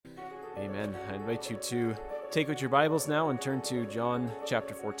Amen. I invite you to take out your Bibles now and turn to John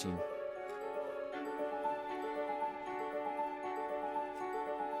chapter 14.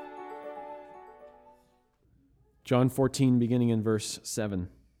 John 14, beginning in verse 7.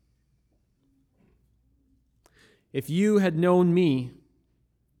 If you had known me,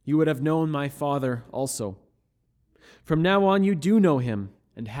 you would have known my Father also. From now on you do know him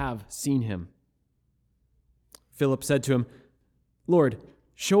and have seen him. Philip said to him, Lord,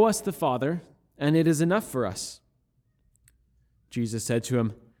 show us the Father, and it is enough for us. Jesus said to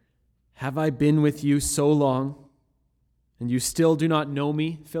him, Have I been with you so long, and you still do not know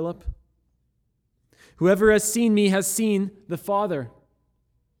me, Philip? Whoever has seen me has seen the Father.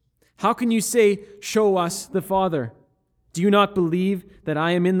 How can you say, Show us the Father? Do you not believe that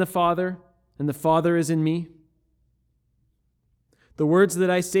I am in the Father, and the Father is in me? The words that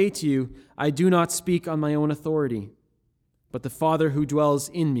I say to you, I do not speak on my own authority, but the Father who dwells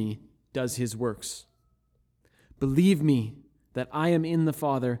in me does his works. Believe me that I am in the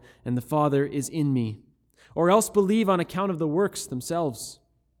Father, and the Father is in me, or else believe on account of the works themselves.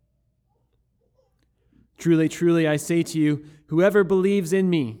 Truly, truly, I say to you, whoever believes in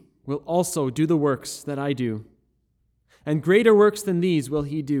me will also do the works that I do. And greater works than these will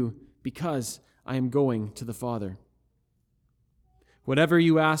he do, because I am going to the Father. Whatever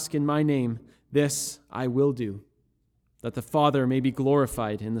you ask in my name, this I will do, that the Father may be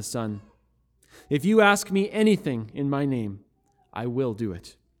glorified in the Son. If you ask me anything in my name, I will do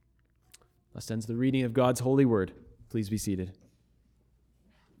it. Thus ends the reading of God's holy word. Please be seated.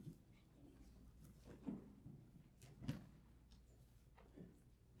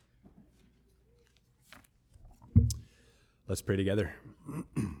 Let's pray together.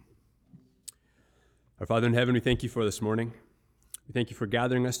 Our Father in heaven, we thank you for this morning. We thank you for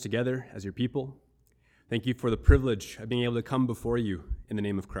gathering us together as your people. Thank you for the privilege of being able to come before you in the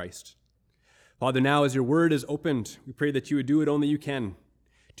name of Christ. Father, now as your word is opened, we pray that you would do what only you can,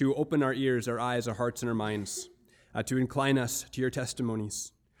 to open our ears, our eyes, our hearts, and our minds, to incline us to your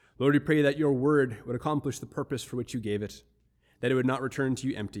testimonies. Lord, we pray that your word would accomplish the purpose for which you gave it, that it would not return to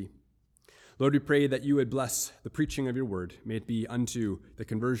you empty. Lord, we pray that you would bless the preaching of your word. May it be unto the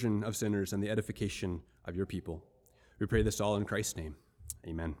conversion of sinners and the edification of your people. We pray this all in Christ's name.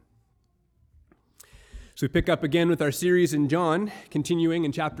 Amen. So we pick up again with our series in John, continuing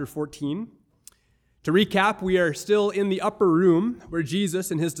in chapter 14. To recap, we are still in the upper room where Jesus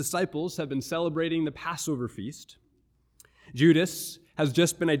and his disciples have been celebrating the Passover feast. Judas has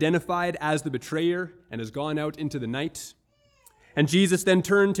just been identified as the betrayer and has gone out into the night. And Jesus then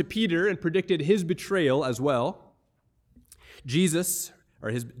turned to Peter and predicted his betrayal as well. Jesus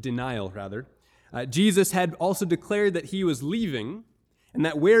had also declared that he was leaving and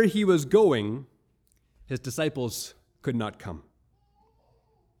that where he was going, his disciples could not come.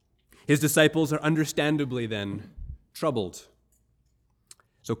 His disciples are understandably then troubled.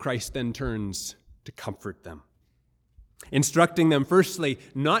 So Christ then turns to comfort them, instructing them firstly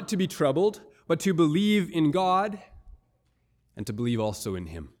not to be troubled, but to believe in God and to believe also in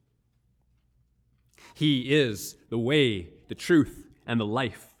him. He is the way, the truth, and the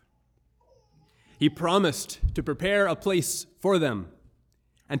life. He promised to prepare a place for them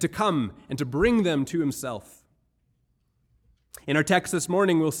and to come and to bring them to himself. In our text this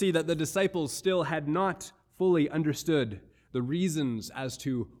morning, we'll see that the disciples still had not fully understood the reasons as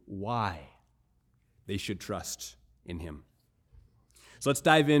to why they should trust in him. So let's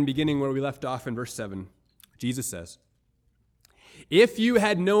dive in, beginning where we left off in verse 7. Jesus says, If you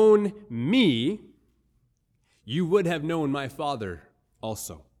had known me, you would have known my Father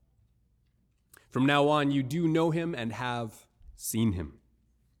also. From now on, you do know him and have seen him.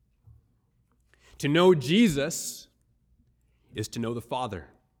 To know Jesus is to know the Father.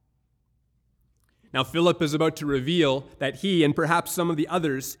 Now, Philip is about to reveal that he and perhaps some of the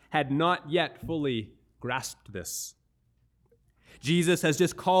others had not yet fully grasped this. Jesus has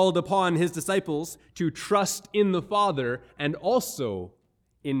just called upon his disciples to trust in the Father and also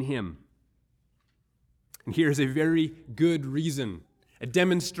in him. And here's a very good reason, a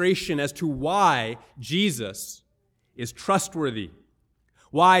demonstration as to why Jesus is trustworthy,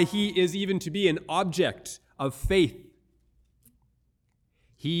 why he is even to be an object of faith.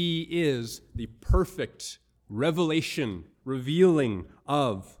 He is the perfect revealing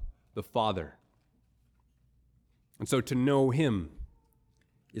of the Father. And so to know him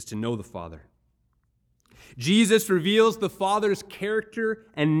is to know the Father. Jesus reveals the Father's character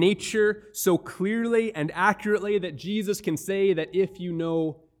and nature so clearly and accurately that Jesus can say that if you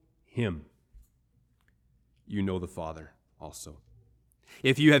know him, you know the Father also.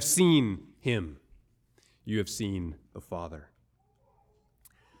 If you have seen him, you have seen the Father.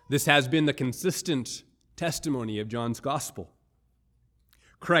 This has been the consistent testimony of John's gospel.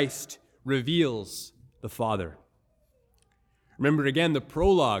 Christ reveals the Father. Remember again the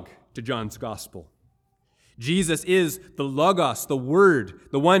prologue to John's gospel. Jesus is the Logos, the Word,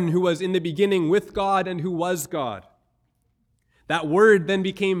 the one who was in the beginning with God and who was God. That Word then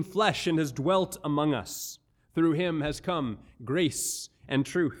became flesh and has dwelt among us. Through him has come grace and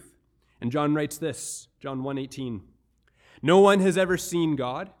truth. And John writes this, John 1:18, "No one has ever seen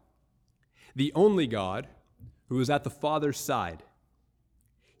God, the only God who is at the Father's side.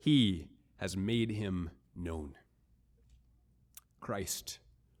 He has made him known." Christ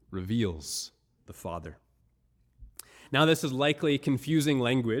reveals the Father. Now, this is likely confusing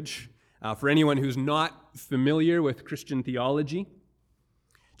language for anyone who's not familiar with Christian theology.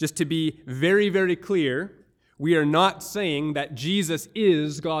 Just to be very, very clear, we are not saying that Jesus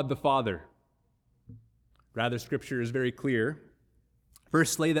is God the Father. Rather, Scripture is very clear.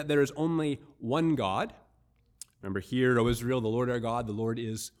 Firstly, that there is only one God. Remember, hear, O Israel, the Lord our God, the Lord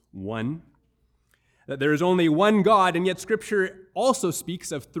is one. That there is only one God, and yet Scripture also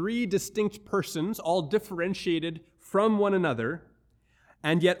speaks of three distinct persons, all differentiated from one another,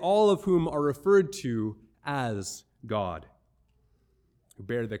 and yet all of whom are referred to as God, who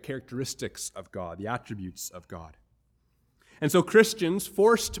bear the characteristics of God, the attributes of God. And so Christians,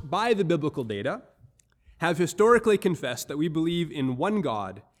 forced by the biblical data, have historically confessed that we believe in one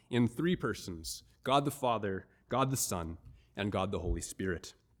God in three persons: God the Father, God the Son, and God the Holy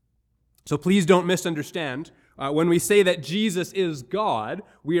Spirit. So please don't misunderstand. When we say that Jesus is God,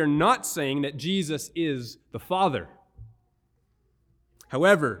 we are not saying that Jesus is the Father.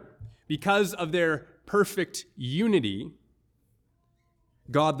 However, because of their perfect unity,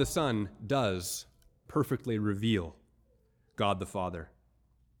 God the Son does perfectly reveal God the Father,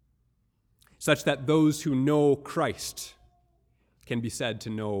 such that those who know Christ can be said to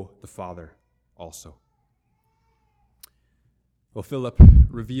know the Father also. Well, Philip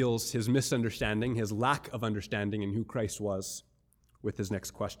reveals his misunderstanding, his lack of understanding in who Christ was, with his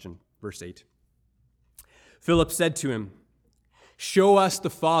next question, verse 8. Philip said to him, "Show us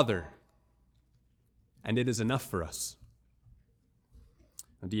the Father, and it is enough for us."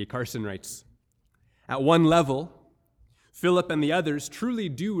 D.A. Carson writes, "At one level, Philip and the others truly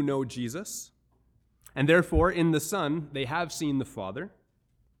do know Jesus, and therefore in the Son they have seen the Father,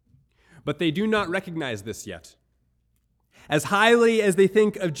 but they do not recognize this yet. As highly as they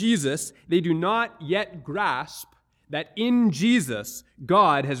think of Jesus, they do not yet grasp that in Jesus,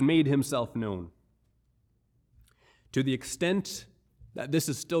 God has made himself known. To the extent that this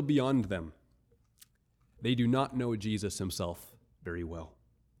is still beyond them, they do not know Jesus himself very well."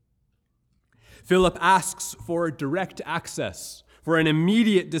 Philip asks for direct access, for an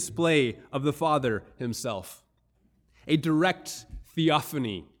immediate display of the Father himself, a direct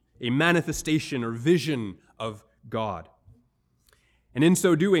theophany, a manifestation or vision of God. And in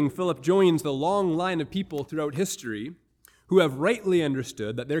so doing, Philip joins the long line of people throughout history who have rightly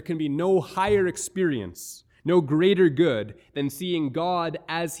understood that there can be no higher experience, no greater good than seeing God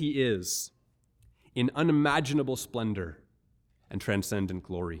as he is, in unimaginable splendor and transcendent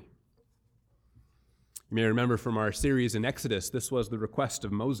glory. You may remember from our series in Exodus, this was the request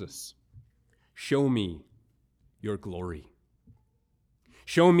of Moses. "Show me your glory.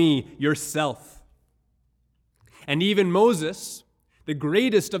 Show me yourself." And even Moses, the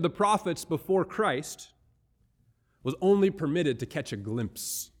greatest of the prophets before Christ, was only permitted to catch a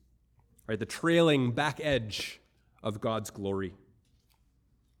glimpse, right, the trailing back edge of God's glory.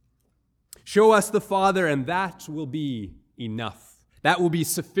 Show us the Father, and that will be enough. That will be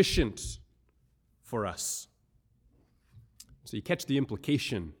sufficient for us. So you catch the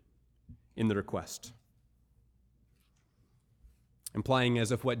implication in the request, implying as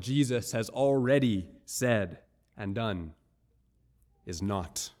if what Jesus has already said and done is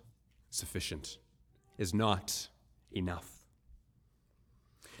not sufficient, is not enough.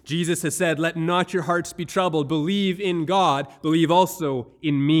 Jesus has said, "Let not your hearts be troubled. Believe in God. Believe also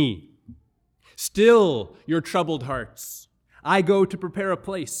in me. Still your troubled hearts. I go to prepare a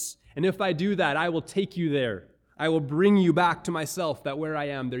place, and if I do that, I will take you there. I will bring you back to myself, that where I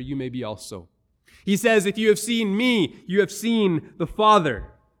am, there you may be also." He says, if you have seen me, you have seen the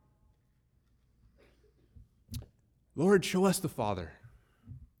Father. Lord, show us the Father,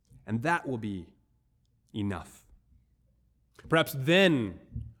 and that will be enough. Perhaps then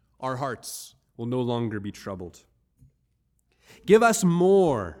our hearts will no longer be troubled. Give us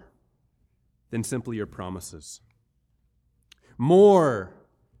more than simply your promises, more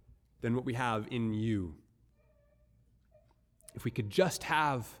than what we have in you. If we could just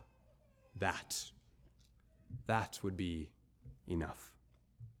have that, that would be enough.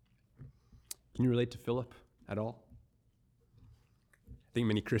 Can you relate to Philip at all? I think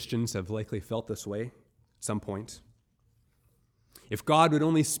many Christians have likely felt this way at some point. If God would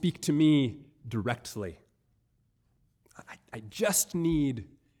only speak to me directly, I just need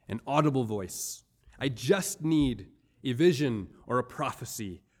an audible voice. I just need a vision or a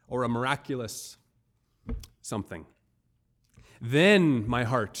prophecy or a miraculous something. Then my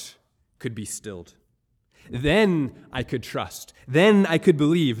heart could be stilled. Then I could trust. Then I could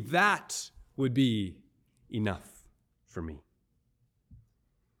believe. That would be enough for me.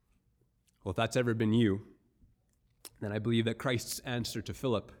 Well, if that's ever been you, then I believe that Christ's answer to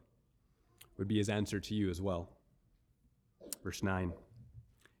Philip would be his answer to you as well. Verse 9,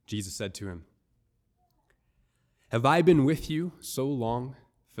 Jesus said to him, "Have I been with you so long,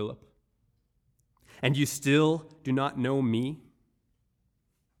 Philip, and you still do not know me?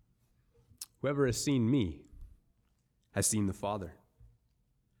 Whoever has seen me has seen the Father.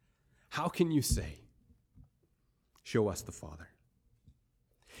 How can you say, 'Show us the Father'?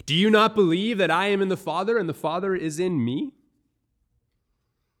 Do you not believe that I am in the Father and the Father is in me?"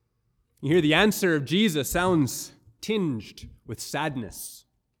 You hear the answer of Jesus sounds tinged with sadness.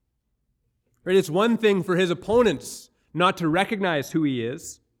 Right? It's one thing for his opponents not to recognize who he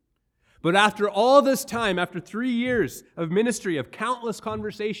is. But after all this time, after 3 years of ministry, of countless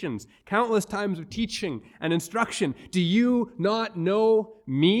conversations, countless times of teaching and instruction, do you not know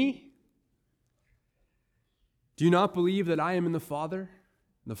me? Do you not believe that I am in the Father,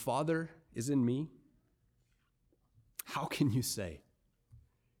 and the Father is in me? How can you say,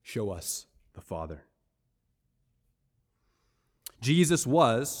 "Show us the Father"? Jesus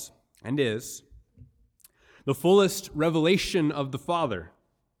was and is the fullest revelation of the Father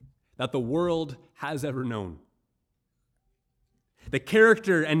that the world has ever known. The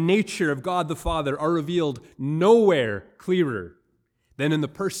character and nature of God the Father are revealed nowhere clearer than in the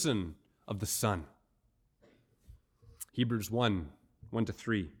person of the Son. Hebrews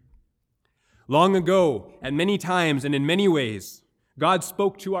 1:1-3. Long ago, at many times and in many ways, God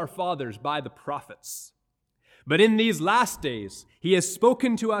spoke to our fathers by the prophets. But in these last days, he has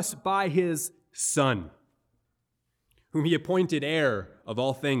spoken to us by his Son, whom he appointed heir of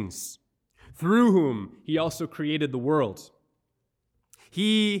all things, through whom he also created the world.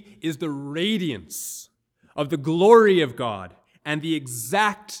 He is the radiance of the glory of God and the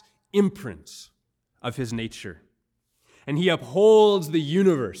exact imprint of his nature. And he upholds the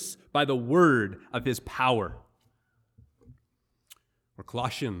universe by the word of his power. Or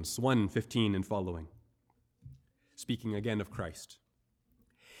Colossians 1:15 and following, speaking again of Christ.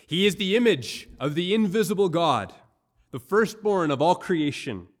 He is the image of the invisible God, the firstborn of all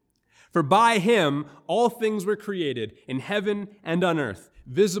creation. For by him all things were created in heaven and on earth,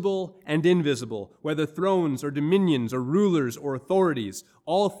 visible and invisible, whether thrones or dominions or rulers or authorities.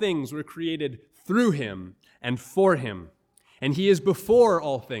 All things were created through him and for him. And he is before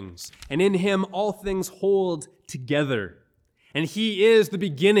all things, and in him all things hold together. And he is the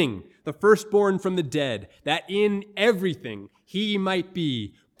beginning, the firstborn from the dead, that in everything he might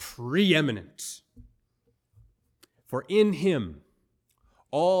be preeminent. For in him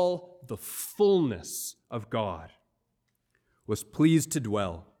all the fullness of God was pleased to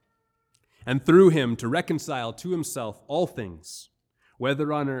dwell, and through him to reconcile to himself all things,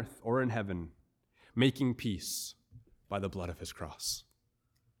 whether on earth or in heaven, making peace by the blood of his cross.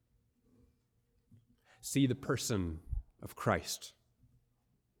 See the person of Christ.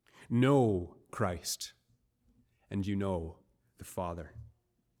 Know Christ, and you know the Father.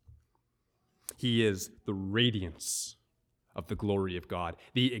 He is the radiance of the glory of God,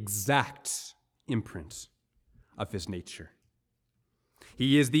 the exact imprint of his nature.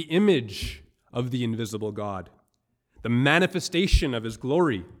 He is the image of the invisible God, the manifestation of his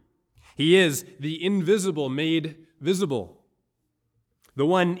glory. He is the invisible made visible, the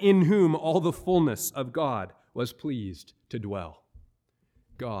one in whom all the fullness of God was pleased to dwell,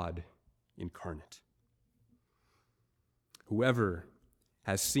 God incarnate. Whoever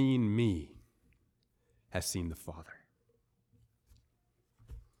has seen me has seen the Father.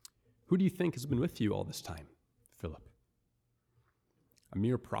 Who do you think has been with you all this time, Philip? A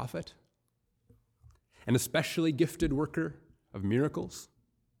mere prophet? An especially gifted worker of miracles?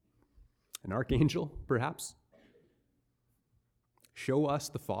 An archangel, perhaps? Show us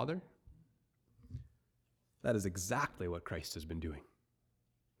the Father? That is exactly what Christ has been doing,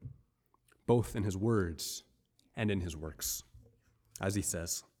 both in his words and in his works. As he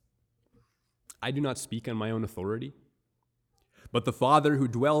says, I do not speak on my own authority, but the Father who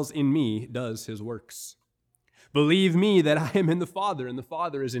dwells in me does his works. Believe me that I am in the Father and the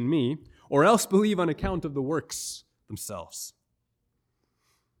Father is in me, or else believe on account of the works themselves.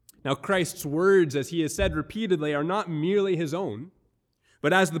 Now, Christ's words, as he has said repeatedly, are not merely his own,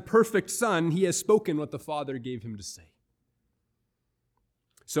 but as the perfect Son, he has spoken what the Father gave him to say.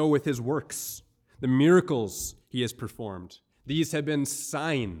 So with his works, the miracles he has performed, these have been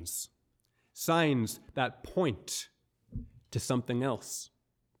signs that point to something else.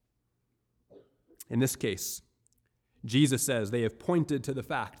 In this case, Jesus says they have pointed to the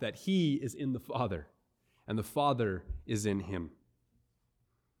fact that he is in the Father and the Father is in him.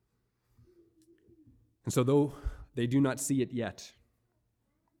 And so though they do not see it yet,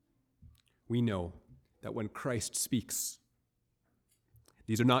 we know that when Christ speaks,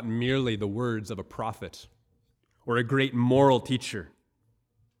 these are not merely the words of a prophet or a great moral teacher,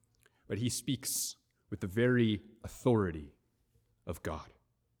 but he speaks with the very authority of God.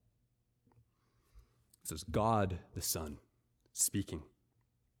 This is God the Son speaking.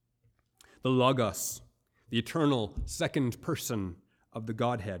 The Logos, the eternal second person of the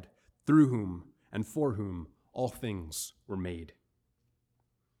Godhead, through whom and for whom all things were made.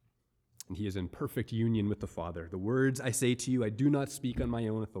 And he is in perfect union with the Father. The words I say to you, I do not speak on my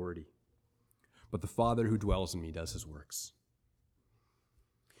own authority, but the Father who dwells in me does his works.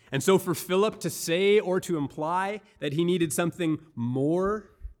 And so for Philip to say or to imply that he needed something more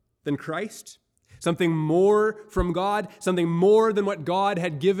than Christ, something more from God, something more than what God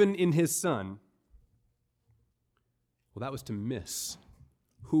had given in his Son, well, that was to miss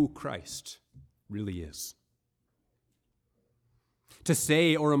who Christ really is. To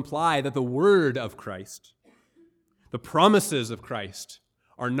say or imply that the word of Christ, the promises of Christ,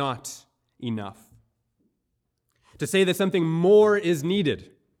 are not enough. To say that something more is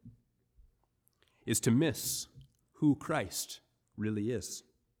needed is to miss who Christ really is.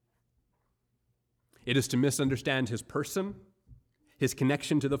 It is to misunderstand his person, his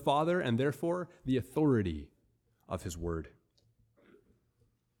connection to the Father, and therefore the authority of his word.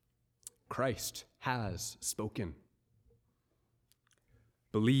 Christ has spoken.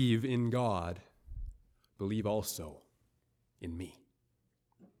 Believe in God, believe also in me.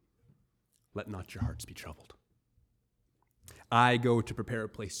 Let not your hearts be troubled. I go to prepare a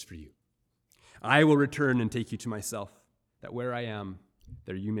place for you. I will return and take you to myself, that where I am,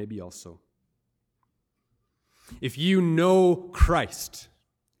 there you may be also. If you know Christ,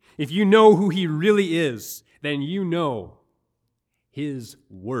 if you know who he really is, then you know his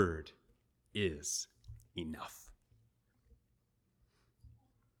word is enough.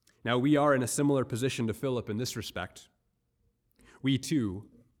 Now, we are in a similar position to Philip in this respect. We too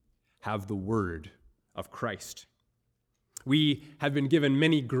have the word of Christ. We have been given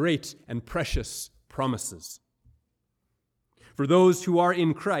many great and precious promises. For those who are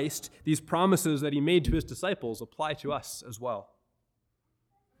in Christ, these promises that he made to his disciples apply to us as well.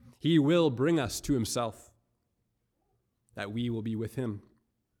 He will bring us to himself, that we will be with him.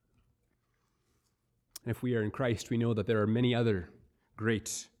 And if we are in Christ, we know that there are many other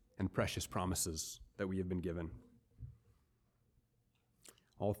great and precious promises that we have been given.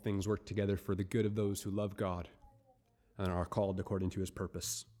 All things work together for the good of those who love God and are called according to his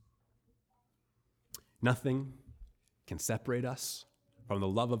purpose. Nothing can separate us from the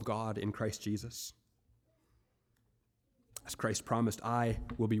love of God in Christ Jesus. As Christ promised, I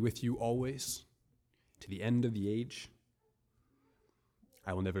will be with you always to the end of the age.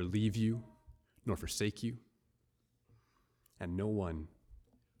 I will never leave you nor forsake you, and no one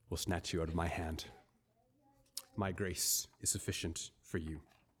will snatch you out of my hand. My grace is sufficient for you.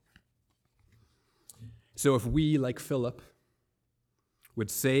 So if we, like Philip,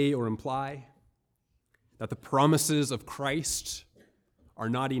 would say or imply that the promises of Christ are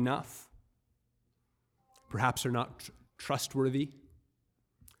not enough, perhaps are not trustworthy,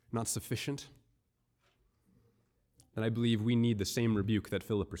 not sufficient, then I believe we need the same rebuke that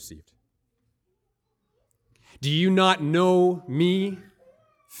Philip received. Do you not know me,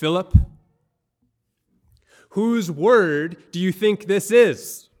 Philip? Whose word do you think this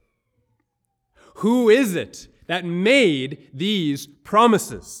is? Who is it that made these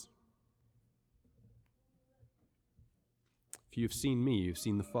promises? If you have seen me, you've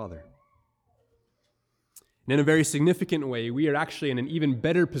seen the Father. And in a very significant way, we are actually in an even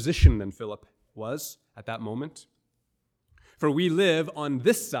better position than Philip was at that moment. For we live on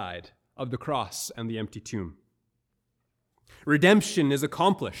this side of the cross and the empty tomb. Redemption is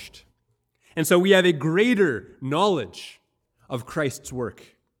accomplished. And so we have a greater knowledge of Christ's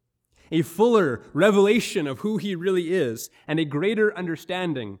work, a fuller revelation of who he really is, and a greater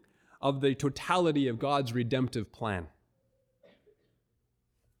understanding of the totality of God's redemptive plan.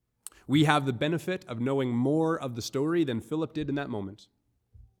 We have the benefit of knowing more of the story than Philip did in that moment,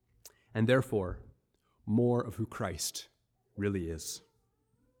 and therefore more of who Christ really is.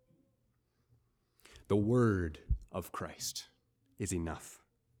 the word of Christ is enough.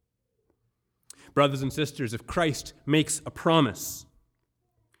 Brothers and sisters, if Christ makes a promise,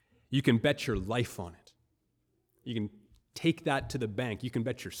 you can bet your life on it. You can take that to the bank. You can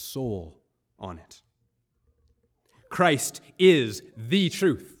bet your soul on it. Christ is the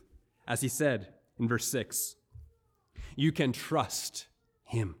truth, as he said in verse 6. You can trust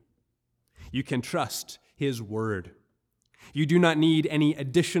him. You can trust his word. You do not need any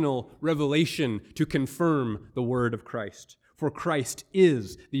additional revelation to confirm the word of Christ, for Christ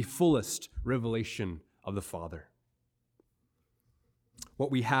is the fullest revelation of the Father.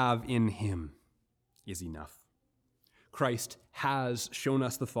 What we have in him is enough. Christ has shown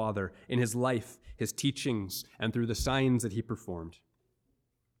us the Father in his life, his teachings, and through the signs that he performed.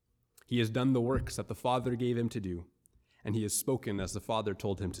 He has done the works that the Father gave him to do, and he has spoken as the Father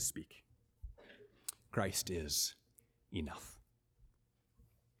told him to speak. Christ is enough.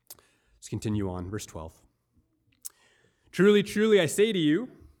 Let's continue on, verse 12. Truly, truly, I say to you,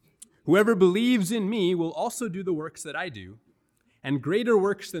 whoever believes in me will also do the works that I do, and greater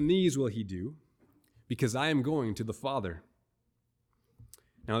works than these will he do, because I am going to the Father.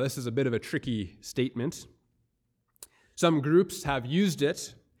 Now, this is a bit of a tricky statement. Some groups have used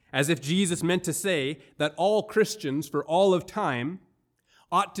it as if Jesus meant to say that all Christians for all of time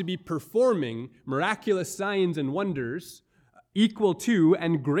ought to be performing miraculous signs and wonders equal to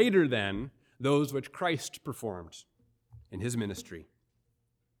and greater than those which Christ performed in his ministry.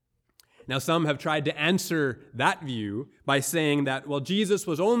 Now, some have tried to answer that view by saying that, well, Jesus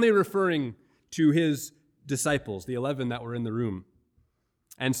was only referring to his disciples, the 11 that were in the room,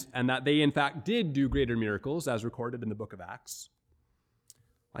 and that they, in fact, did do greater miracles, as recorded in the book of Acts.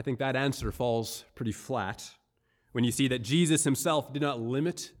 I think that answer falls pretty flat when you see that Jesus himself did not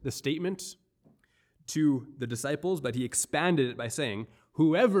limit the statement to the disciples, but he expanded it by saying,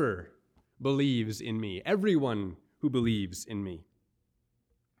 whoever believes in me, everyone who believes in me.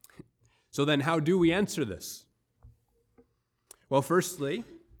 So then how do we answer this? Well, firstly,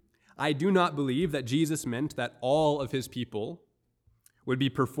 I do not believe that Jesus meant that all of his people would be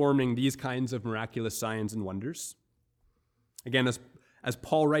performing these kinds of miraculous signs and wonders. Again, as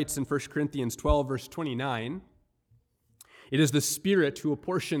Paul writes in 1 Corinthians 12, verse 29, it is the Spirit who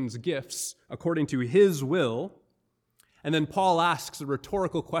apportions gifts according to his will. And then Paul asks a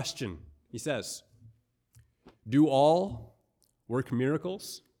rhetorical question. He says, do all work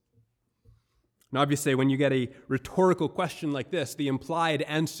miracles? Now, obviously, when you get a rhetorical question like this, the implied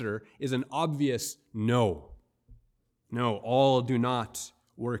answer is an obvious no. No, all do not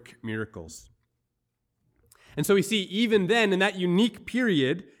work miracles. And so we see, even then, in that unique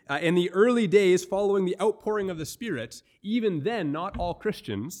period, in the early days following the outpouring of the Spirit, even then, not all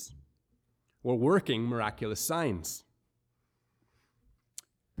Christians were working miraculous signs.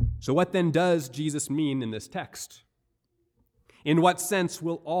 So what then does Jesus mean in this text? In what sense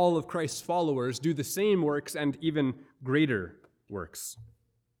will all of Christ's followers do the same works and even greater works?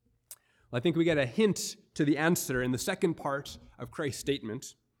 Well, I think we get a hint to the answer in the second part of Christ's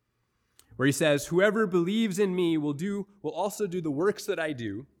statement, where he says, whoever believes in me will also do the works that I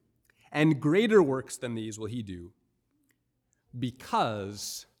do, and greater works than these will he do,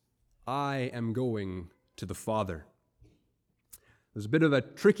 because I am going to the Father. There's a bit of a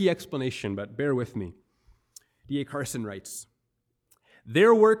tricky explanation, but bear with me. D.A. Carson writes,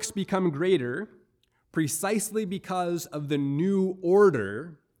 their works become greater precisely because of the new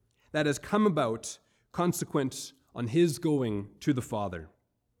order that has come about consequent on his going to the Father.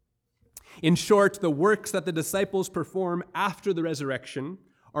 In short, the works that the disciples perform after the resurrection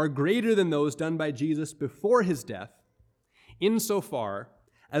are greater than those done by Jesus before his death, insofar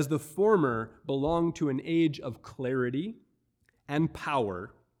as the former belong to an age of clarity and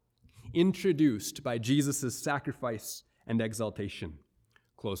power introduced by Jesus' sacrifice and exaltation.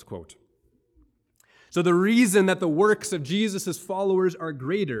 Close quote. So the reason that the works of Jesus' followers are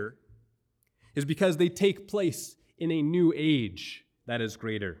greater is because they take place in a new age that is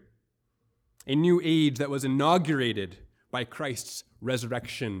greater. A new age that was inaugurated by Christ's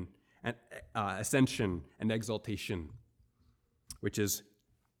resurrection and ascension and exaltation, which is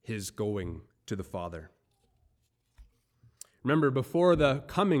his going to the Father. Remember, before the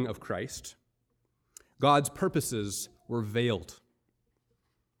coming of Christ, God's purposes were veiled.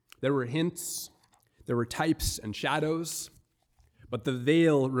 There were hints, there were types and shadows, but the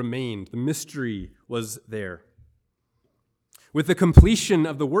veil remained. The mystery was there. With the completion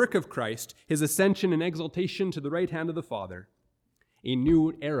of the work of Christ, his ascension and exaltation to the right hand of the Father, a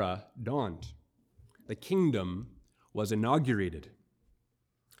new era dawned. The kingdom was inaugurated.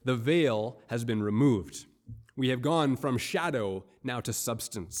 The veil has been removed. We have gone from shadow now to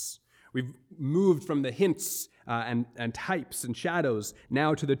substance. We've moved from the hints and types and shadows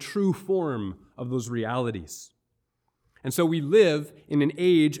now to the true form of those realities. And so we live in an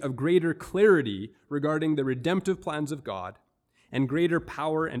age of greater clarity regarding the redemptive plans of God and greater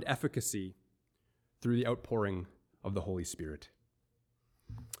power and efficacy through the outpouring of the Holy Spirit.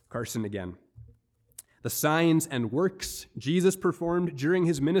 Carson again. The signs and works Jesus performed during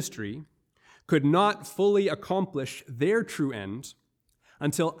his ministry could not fully accomplish their true end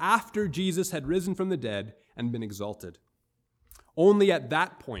until after Jesus had risen from the dead and been exalted. Only at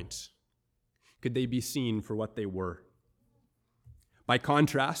that point could they be seen for what they were. By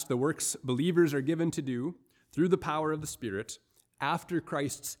contrast, the works believers are given to do through the power of the Spirit after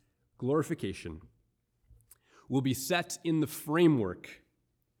Christ's glorification will be set in the framework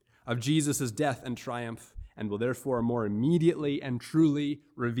of Jesus' death and triumph, and will therefore more immediately and truly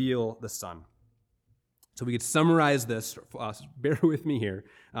reveal the Son. So we could summarize this, bear with me here.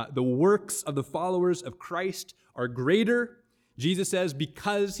 The works of the followers of Christ are greater, Jesus says,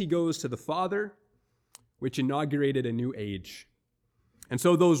 because he goes to the Father, which inaugurated a new age. And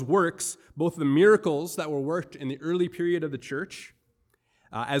so those works, both the miracles that were worked in the early period of the church,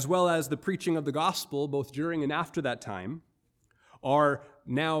 as well as the preaching of the gospel, both during and after that time, are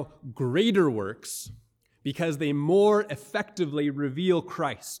now greater works because they more effectively reveal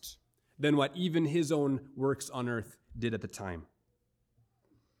Christ than what even his own works on earth did at the time.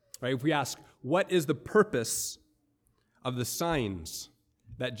 Right? If we ask, what is the purpose of the signs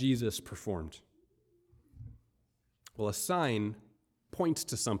that Jesus performed? Well, a sign points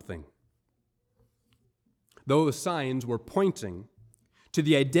to something. Those signs were pointing to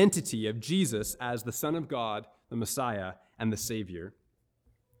the identity of Jesus as the Son of God, the Messiah, and the Savior.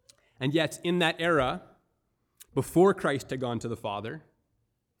 And yet, in that era, before Christ had gone to the Father,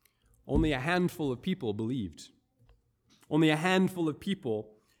 only a handful of people believed. Only a handful of people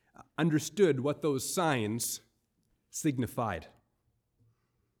understood what those signs signified.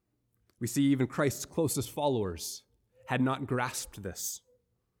 We see even Christ's closest followers had not grasped this.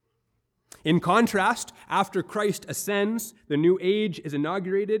 In contrast, after Christ ascends, the new age is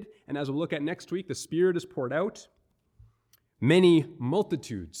inaugurated, and as we'll look at next week, the Spirit is poured out. Many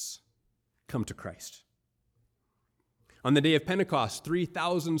multitudes come to Christ. On the day of Pentecost,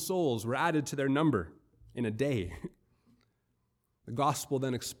 3,000 souls were added to their number in a day. The gospel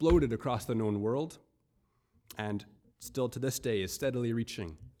then exploded across the known world, and still to this day is steadily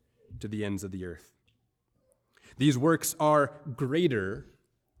reaching to the ends of the earth. These works are greater,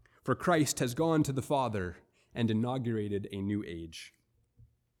 for Christ has gone to the Father and inaugurated a new age.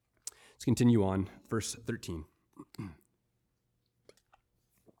 Let's continue on, verse 13.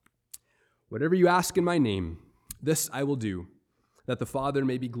 Whatever you ask in my name, this I will do, that the Father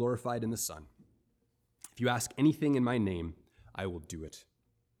may be glorified in the Son. If you ask anything in my name, I will do it.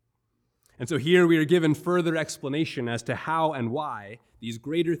 And so here we are given further explanation as to how and why these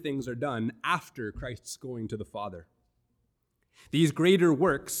greater things are done after Christ's going to the Father. These greater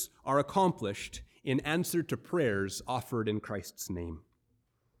works are accomplished in answer to prayers offered in Christ's name.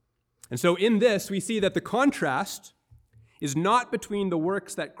 And so in this, we see that the contrast is not between the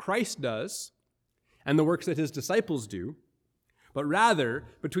works that Christ does and the works that his disciples do, but rather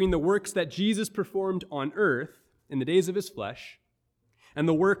between the works that Jesus performed on earth in the days of his flesh and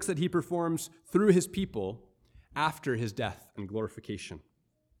the works that he performs through his people after his death and glorification.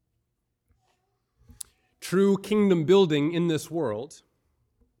 True kingdom building in this world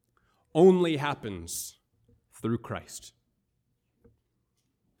only happens through Christ.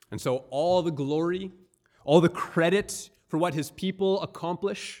 And so all the glory, all the credit for what his people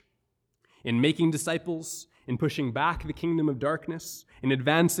accomplish in making disciples, in pushing back the kingdom of darkness, in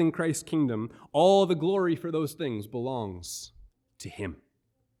advancing Christ's kingdom, all the glory for those things belongs to him.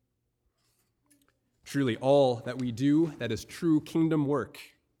 Truly, all that we do that is true kingdom work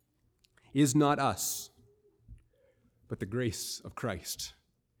is not us, but the grace of Christ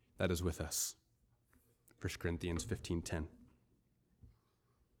that is with us. 1 Corinthians 15:10.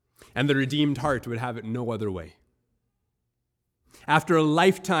 And the redeemed heart would have it no other way. After a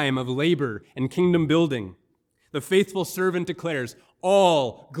lifetime of labor and kingdom building, the faithful servant declares,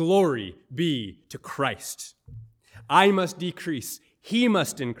 all glory be to Christ. I must decrease, he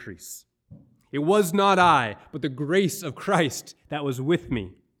must increase. It was not I, but the grace of Christ that was with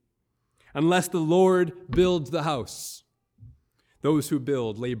me. Unless the Lord builds the house, those who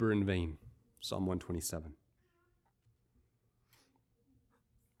build labor in vain. Psalm 127.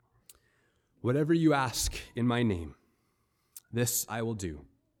 Whatever you ask in my name, this I will do,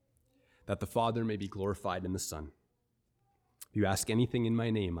 that the Father may be glorified in the Son. If you ask anything in my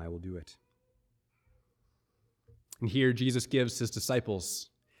name, I will do it. And here Jesus gives his disciples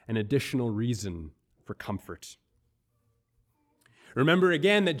an additional reason for comfort. Remember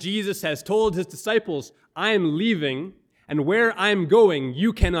again that Jesus has told his disciples, I am leaving, and where I am going,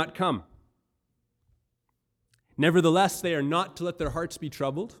 you cannot come. Nevertheless, they are not to let their hearts be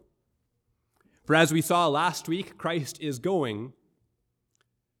troubled. For as we saw last week, Christ is going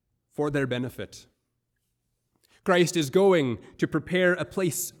for their benefit. Christ is going to prepare a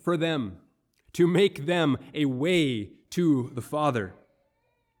place for them, to make them a way to the Father.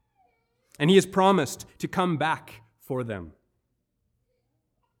 And he has promised to come back for them.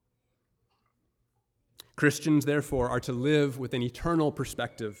 Christians, therefore, are to live with an eternal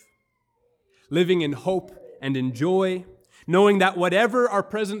perspective, living in hope and in joy, knowing that whatever our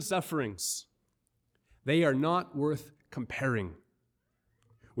present sufferings, they are not worth comparing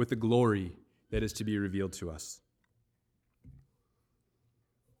with the glory that is to be revealed to us.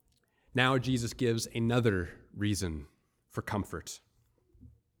 Now Jesus gives another reason for comfort.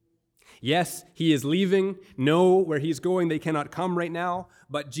 Yes, he is leaving. No, where he's going, they cannot come right now.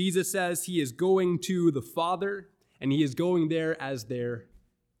 But Jesus says he is going to the Father, and he is going there as their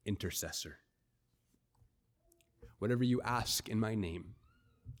intercessor. Whatever you ask in my name,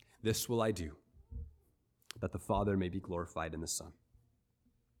 this will I do, that the Father may be glorified in the Son.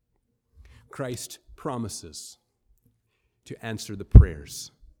 Christ promises to answer the prayers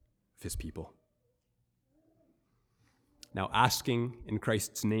of his people. Now, asking in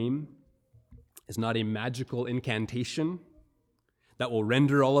Christ's name is not a magical incantation that will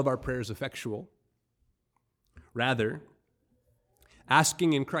render all of our prayers effectual. Rather,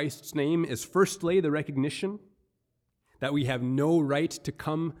 asking in Christ's name is firstly the recognition that we have no right to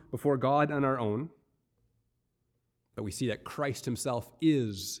come before God on our own, but we see that Christ himself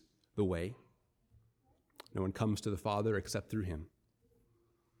is the way. No one comes to the Father except through him.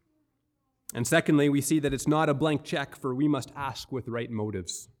 And secondly, we see that it's not a blank check, for we must ask with right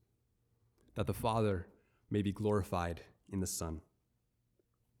motives, that the Father may be glorified in the Son.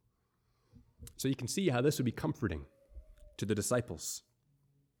 So you can see how this would be comforting to the disciples.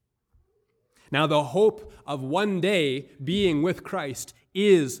 Now, the hope of one day being with Christ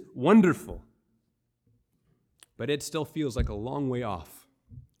is wonderful, but it still feels like a long way off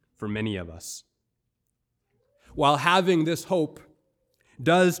for many of us. While having this hope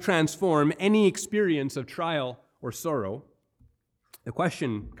does transform any experience of trial or sorrow, the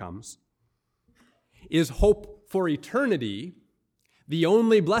question comes, is hope for eternity the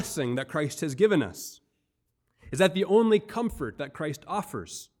only blessing that Christ has given us? Is that the only comfort that Christ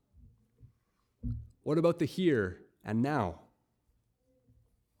offers? What about the here and now?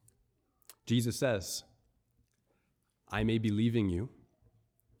 Jesus says, I may be leaving you,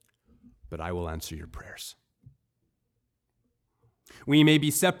 but I will answer your prayers. We may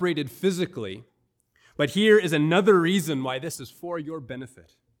be separated physically, but here is another reason why this is for your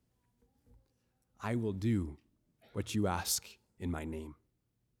benefit. I will do what you ask in my name.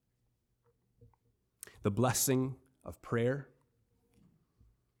 The blessing of prayer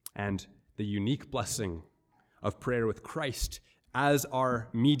and the unique blessing of prayer with Christ as our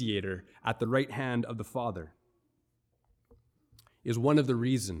mediator at the right hand of the Father is one of the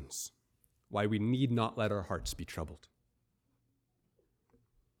reasons why we need not let our hearts be troubled.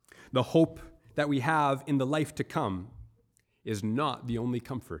 The hope that we have in the life to come is not the only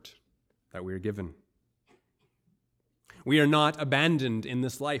comfort that we are given. We are not abandoned in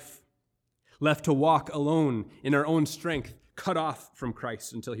this life, left to walk alone in our own strength, cut off from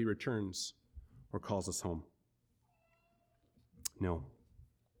Christ until he returns or calls us home. No,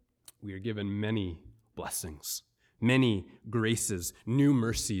 we are given many blessings, many graces, new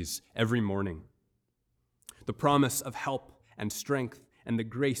mercies every morning. The promise of help and strength and the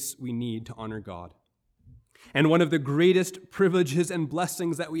grace we need to honor God. And one of the greatest privileges and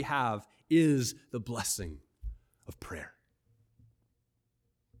blessings that we have is the blessing of prayer.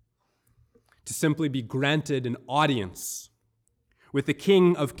 To simply be granted an audience with the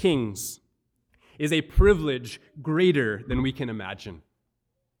King of Kings is a privilege greater than we can imagine.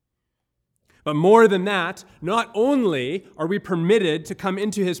 But more than that, not only are we permitted to come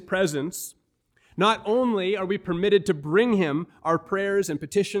into his presence, not only are we permitted to bring him our prayers and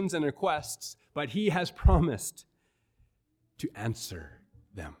petitions and requests, but he has promised to answer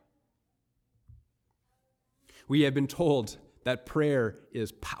them. We have been told that prayer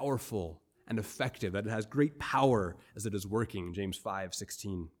is powerful and effective, that it has great power as it is working, James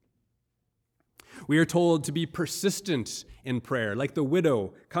 5:16. We are told to be persistent in prayer, like the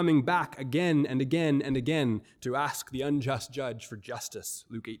widow coming back again and again and again to ask the unjust judge for justice,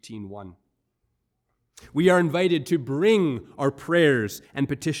 Luke 18:1. We are invited to bring our prayers and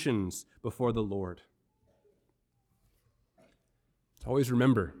petitions before the Lord. Always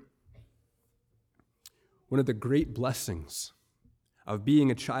remember One of the great blessings of being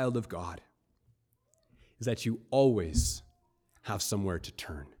a child of God is that you always have somewhere to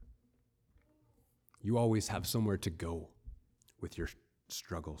turn. You always have somewhere to go with your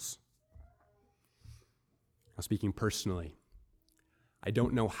struggles. Now, speaking personally, I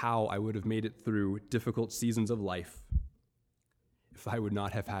don't know how I would have made it through difficult seasons of life if I would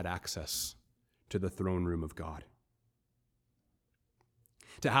not have had access to the throne room of God.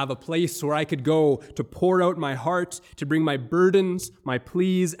 To have a place where I could go to pour out my heart, to bring my burdens, my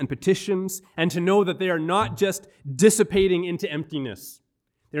pleas and petitions, and to know that they are not just dissipating into emptiness.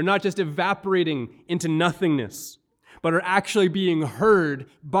 They're not just evaporating into nothingness, but are actually being heard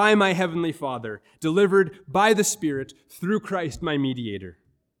by my Heavenly Father, delivered by the Spirit through Christ, my mediator.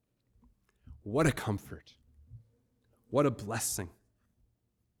 What a comfort. What a blessing.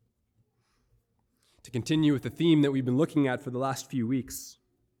 To continue with the theme that we've been looking at for the last few weeks,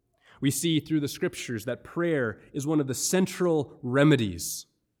 we see through the scriptures that prayer is one of the central remedies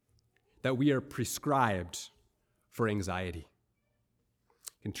that we are prescribed for anxiety.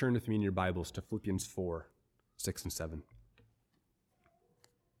 You can turn with me in your Bibles to Philippians 4, 6 and 7.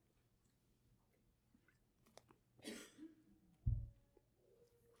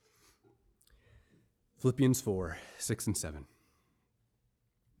 Philippians 4, 6 and 7.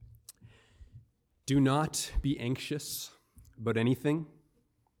 Do not be anxious about anything,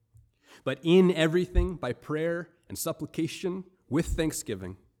 but in everything, by prayer and supplication, with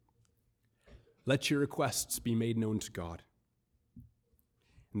thanksgiving, let your requests be made known to God.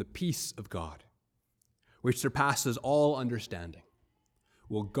 And the peace of God, which surpasses all understanding,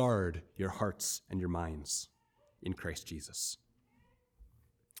 will guard your hearts and your minds in Christ Jesus.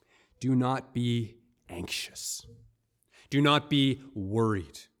 Do not be anxious. Do not be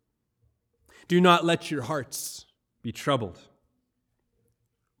worried. Do not let your hearts be troubled.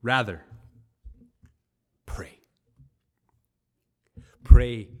 Rather, pray.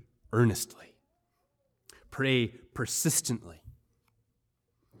 Pray earnestly. Pray persistently.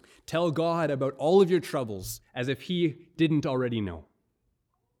 Tell God about all of your troubles as if He didn't already know.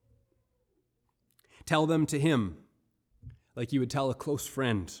 Tell them to Him like you would tell a close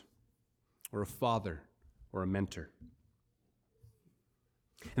friend or a father or a mentor.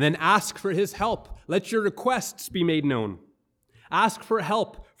 And then ask for His help. Let your requests be made known. Ask for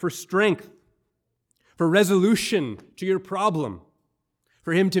help, for strength, for resolution to your problem,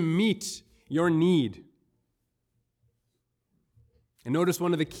 for Him to meet your need. And notice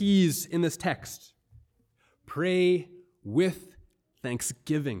one of the keys in this text. Pray with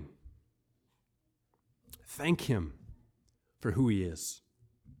thanksgiving. Thank Him for who He is.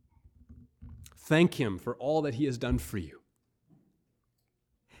 Thank Him for all that He has done for you.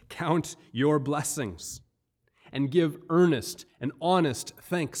 Count your blessings and give earnest and honest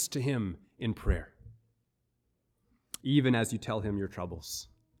thanks to Him in prayer, even as you tell Him your troubles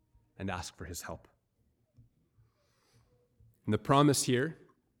and ask for His help. And the promise here,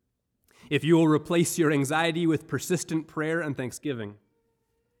 if you will replace your anxiety with persistent prayer and thanksgiving,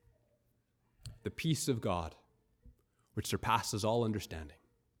 the peace of God, which surpasses all understanding,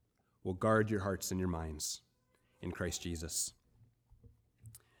 will guard your hearts and your minds in Christ Jesus.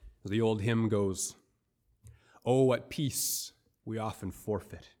 As the old hymn goes, "Oh, what peace we often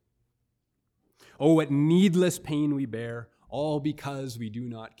forfeit. Oh, what needless pain we bear, all because we do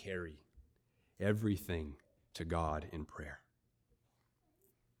not carry everything to God in prayer."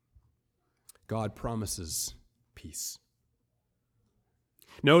 God promises peace.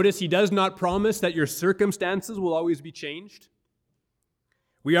 Notice He does not promise that your circumstances will always be changed.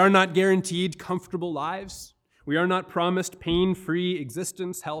 We are not guaranteed comfortable lives. We are not promised pain-free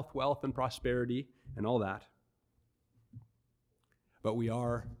existence, health, wealth, and prosperity, and all that. But we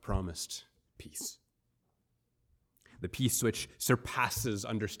are promised peace. The peace which surpasses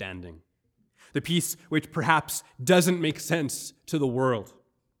understanding. The peace which perhaps doesn't make sense to the world.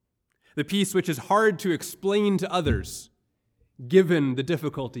 The peace which is hard to explain to others, given the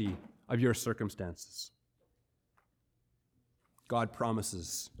difficulty of your circumstances. God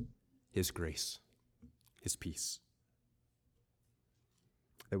promises His grace, His peace,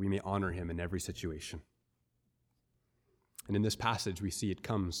 that we may honor Him in every situation. And in this passage, we see it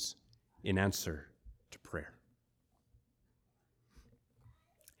comes in answer to prayer.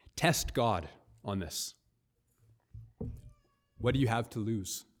 Test God on this. What do you have to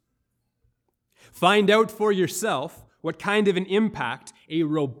lose? Find out for yourself what kind of an impact a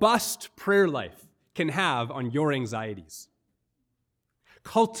robust prayer life can have on your anxieties.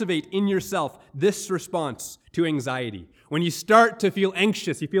 Cultivate in yourself this response to anxiety. When you start to feel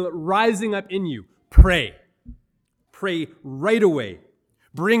anxious, you feel it rising up in you, pray. Pray right away.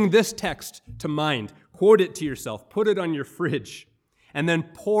 Bring this text to mind. quote it to yourself, put it on your fridge, and then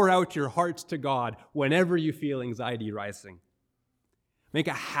pour out your hearts to God whenever you feel anxiety rising. Make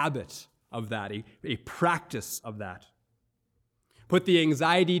a habit of that, a practice of that. Put the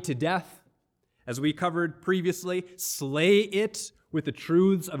anxiety to death, as we covered previously. Slay it with the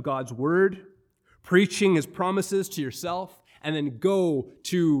truths of God's word, preaching his promises to yourself, and then go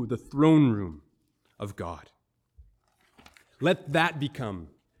to the throne room of God. Let that become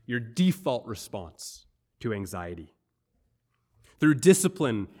your default response to anxiety. Through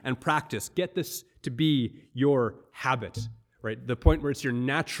discipline and practice, get this to be your habit, right? The point where it's your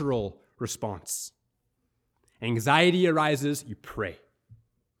natural response. Anxiety arises, you pray.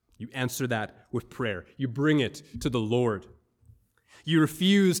 You answer that with prayer. You bring it to the Lord. You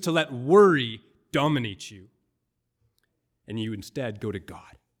refuse to let worry dominate you, and you instead go to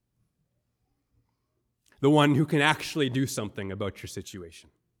God, the one who can actually do something about your situation,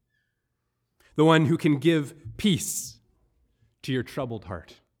 the one who can give peace to your troubled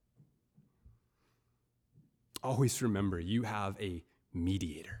heart. Always remember, you have a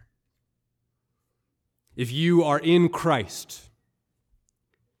mediator. If you are in Christ,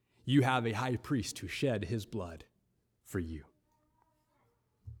 you have a high priest who shed his blood for you.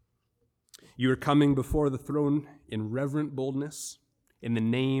 You are coming before the throne in reverent boldness in the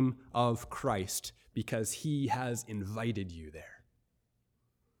name of Christ because he has invited you there.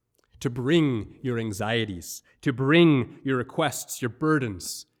 To bring your anxieties, to bring your requests, your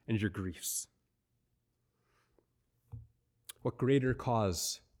burdens, and your griefs. What greater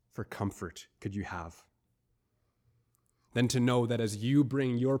cause for comfort could you have than to know that as you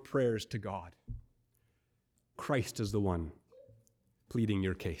bring your prayers to God, Christ is the one pleading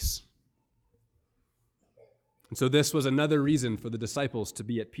your case. And so this was another reason for the disciples to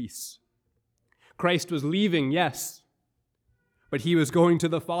be at peace. Christ was leaving, yes, but he was going to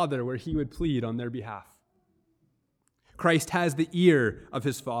the Father where he would plead on their behalf. Christ has the ear of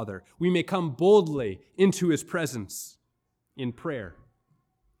his Father. We may come boldly into his presence in prayer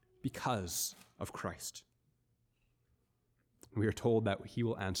because of Christ. We are told that he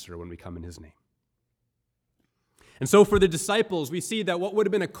will answer when we come in his name. And so for the disciples, we see that what would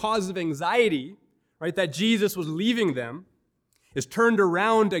have been a cause of anxiety, right, that Jesus was leaving them, is turned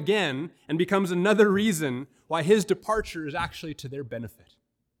around again and becomes another reason why his departure is actually to their benefit,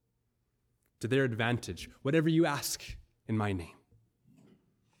 to their advantage. Whatever you ask in my name,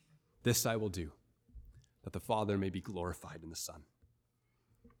 this I will do, that the Father may be glorified in the Son.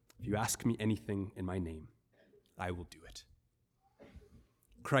 If you ask me anything in my name, I will do it.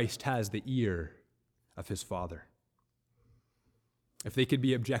 Christ has the ear of his Father. If they could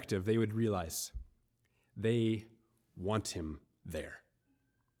be objective, they would realize they want him there.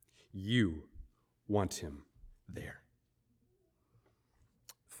 You want him there.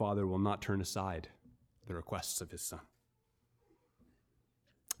 Father will not turn aside the requests of his Son.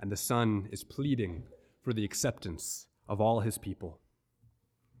 And the Son is pleading for the acceptance of all his people.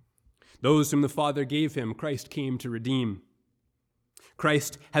 Those whom the Father gave him, Christ came to redeem.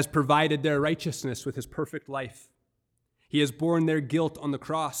 Christ has provided their righteousness with his perfect life. He has borne their guilt on the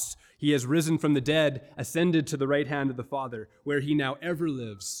cross. He has risen from the dead, ascended to the right hand of the Father, where he now ever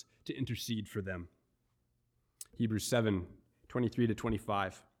lives to intercede for them. Hebrews 7,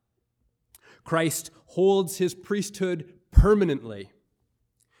 23-25. Christ holds his priesthood permanently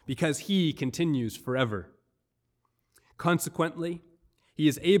because he continues forever. Consequently, he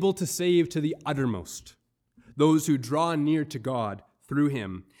is able to save to the uttermost those who draw near to God through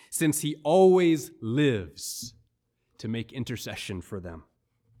him, since he always lives to make intercession for them.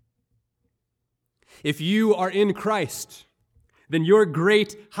 If you are in Christ, then your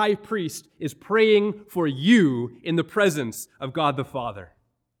great high priest is praying for you in the presence of God the Father,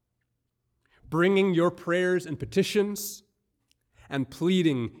 bringing your prayers and petitions and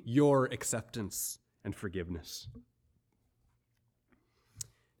pleading your acceptance and forgiveness.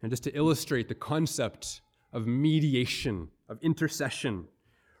 And just to illustrate the concept of mediation, of intercession,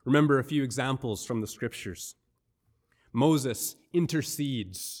 remember a few examples from the scriptures. Moses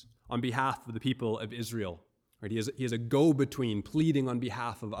intercedes on behalf of the people of Israel. Right? He is a go-between, pleading on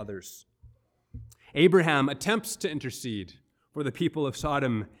behalf of others. Abraham attempts to intercede for the people of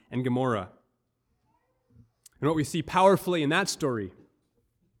Sodom and Gomorrah. And what we see powerfully in that story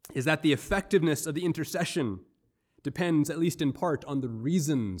is that the effectiveness of the intercession depends, at least in part, on the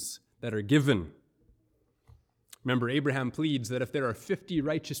reasons that are given. Remember, Abraham pleads that if there are 50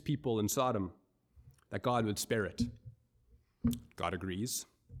 righteous people in Sodom, that God would spare it. God agrees.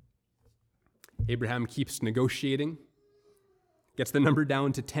 Abraham keeps negotiating, gets the number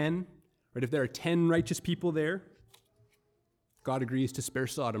down to 10. Right? If there are 10 righteous people there, God agrees to spare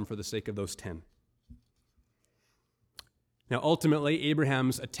Sodom for the sake of those 10. Now, ultimately,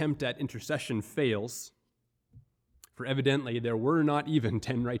 Abraham's attempt at intercession fails, for evidently there were not even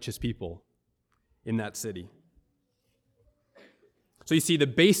 10 righteous people in that city. So you see, the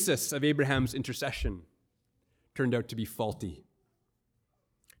basis of Abraham's intercession turned out to be faulty,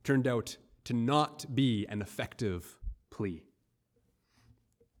 turned out to not be an effective plea.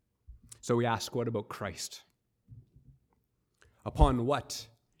 So we ask, what about Christ? Upon what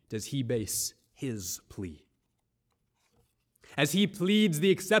does he base his plea? As he pleads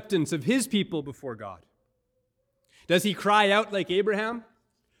the acceptance of his people before God, does he cry out like Abraham,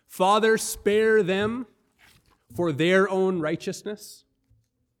 "Father, spare them for their own righteousness"?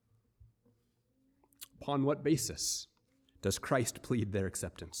 Upon what basis does Christ plead their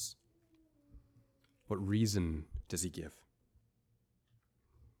acceptance? What reason does he give?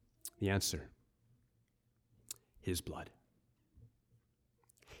 The answer: his blood.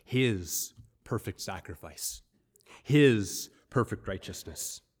 His perfect sacrifice. His perfect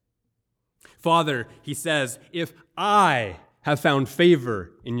righteousness. Father, he says, if I have found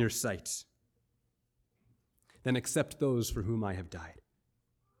favor in your sight, then accept those for whom I have died.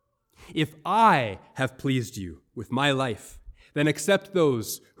 If I have pleased you with my life, then accept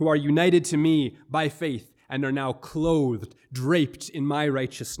those who are united to me by faith and are now clothed, draped in my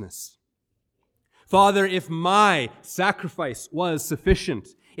righteousness. Father, if my sacrifice was sufficient,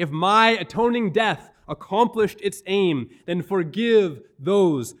 if my atoning death accomplished its aim, then forgive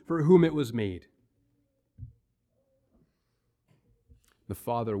those for whom it was made. The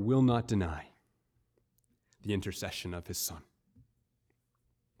Father will not deny the intercession of his Son.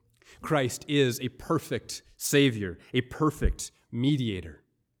 Christ is a perfect Savior, a perfect mediator.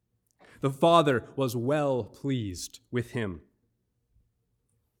 The Father was well pleased with him.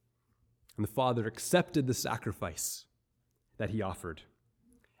 And the Father accepted the sacrifice that he offered.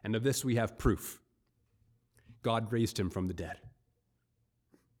 And of this we have proof. God raised him from the dead.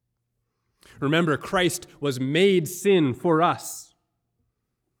 Remember, Christ was made sin for us.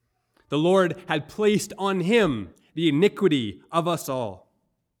 The Lord had placed on him the iniquity of us all.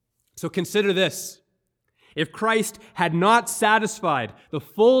 So consider this. If Christ had not satisfied the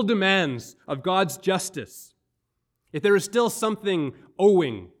full demands of God's justice, if there is still something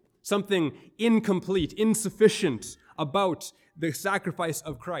owing, something incomplete, insufficient about the sacrifice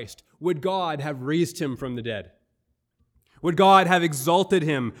of Christ, would God have raised him from the dead? Would God have exalted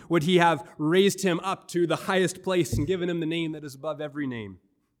him? Would he have raised him up to the highest place and given him the name that is above every name?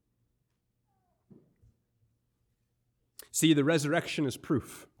 See, the resurrection is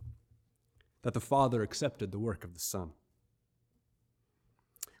proof that the Father accepted the work of the Son.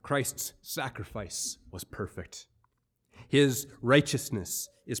 Christ's sacrifice was perfect. His righteousness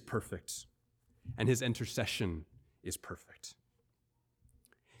is perfect, and his intercession is perfect.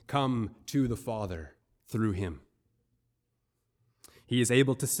 Come to the Father through him. He is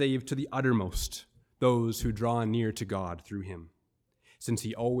able to save to the uttermost those who draw near to God through him, since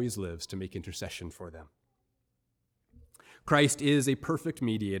he always lives to make intercession for them. Christ is a perfect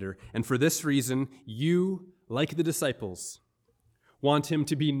mediator, and for this reason, you, like the disciples, want him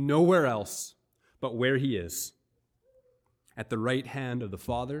to be nowhere else but where he is, at the right hand of the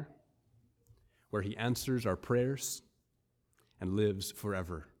Father, where he answers our prayers and lives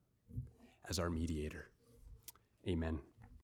forever as our mediator. Amen.